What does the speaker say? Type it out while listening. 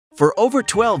For over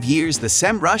 12 years, the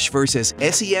Semrush versus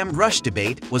S.E.M. Rush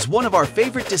debate was one of our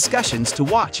favorite discussions to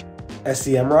watch.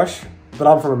 S.E.M. Rush, but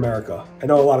I'm from America. I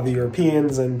know a lot of the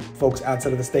Europeans and folks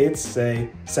outside of the States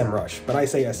say Semrush, but I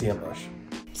say S.E.M. Rush.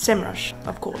 Semrush,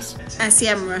 of course.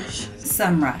 S.E.M. Rush.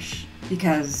 Semrush,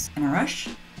 because in a rush.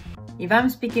 If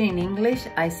I'm speaking in English,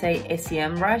 I say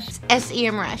S.E.M. Rush.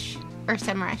 S.E.M. Rush. Or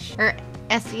Semrush. Or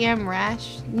S.E.M.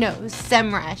 Rush. No,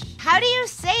 Semrush. How do you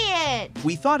say it?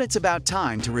 We thought it's about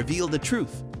time to reveal the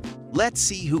truth. Let's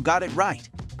see who got it right.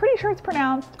 Pretty sure it's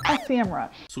pronounced S.E.M.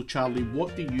 Rush. So Charlie,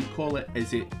 what do you call it?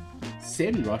 Is it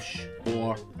Semrush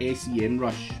or S.E.M.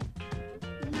 Rush?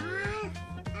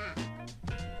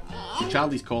 So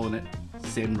Charlie's calling it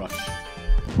Semrush.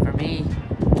 For me,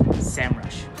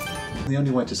 Semrush. The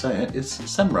only way to say it is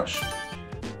Semrush.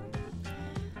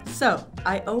 So,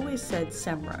 I always said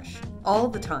Semrush, all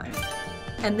the time.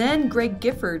 And then Greg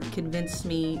Gifford convinced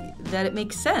me that it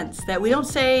makes sense, that we don't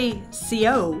say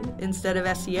CO instead of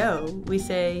SEO, we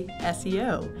say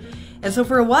SEO. And so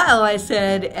for a while I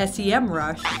said S.E.M.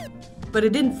 Rush, but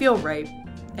it didn't feel right,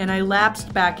 and I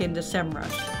lapsed back into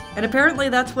Semrush. And apparently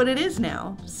that's what it is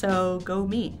now, so go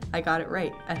me. I got it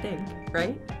right, I think,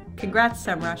 right? Congrats,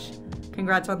 Semrush.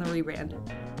 Congrats on the rebrand.